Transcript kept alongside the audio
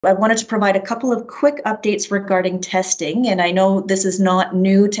I wanted to provide a couple of quick updates regarding testing, and I know this is not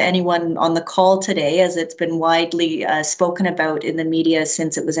new to anyone on the call today, as it's been widely spoken about in the media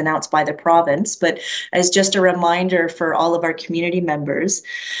since it was announced by the province, but as just a reminder for all of our community members,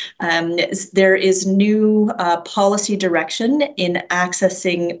 there is new policy direction in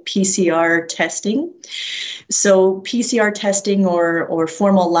accessing PCR testing. So PCR testing or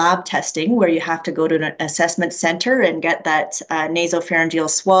formal lab testing, where you have to go to an assessment center and get that nasopharyngeal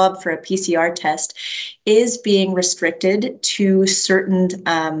swab for a PCR test, is being restricted to certain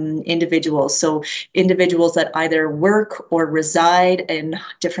individuals. So individuals that either work or reside in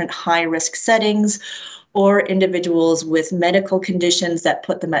different high-risk settings, or individuals with medical conditions that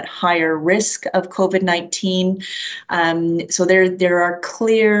put them at higher risk of COVID-19. So there are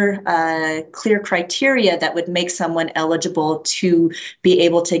clear criteria that would make someone eligible to be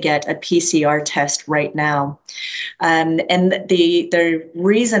able to get a PCR test right now. And the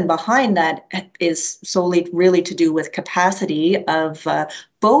reason behind that is solely really to do with capacity of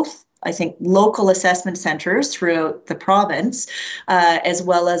both, I think, local assessment centres throughout the province, as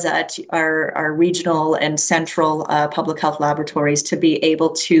well as at our regional and central public health laboratories, to be able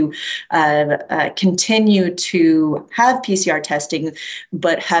to continue to have PCR testing,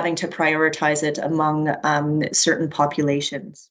 but having to prioritize it among certain populations.